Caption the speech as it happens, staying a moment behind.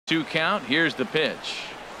2 count. Here's the pitch.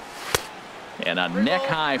 And a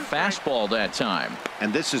neck-high fastball that time.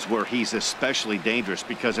 And this is where he's especially dangerous,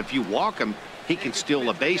 because if you walk him, he can steal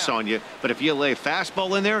a base on you. But if you lay a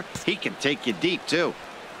fastball in there, he can take you deep, too.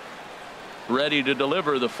 Ready to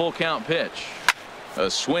deliver the full count pitch.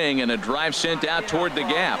 A swing and a drive sent out toward the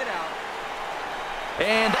gap.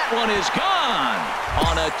 And that one is gone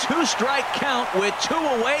on a 2-strike count with 2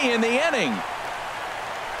 away in the inning.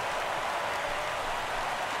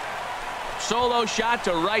 Solo shot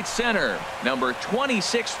to right center. Number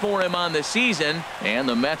 26 for him on the season. And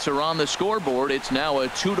the Mets are on the scoreboard. It's now a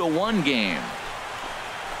 2-1 game.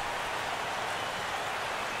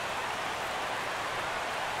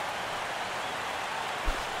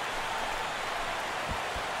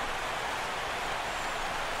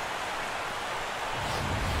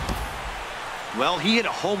 Well, he hit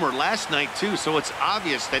a homer last night, too, so it's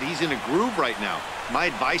obvious that he's in a groove right now. My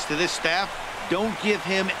advice to this staff, don't give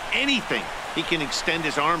him anything he can extend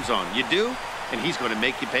his arms on. You do, and he's going to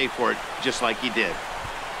make you pay for it just like he did.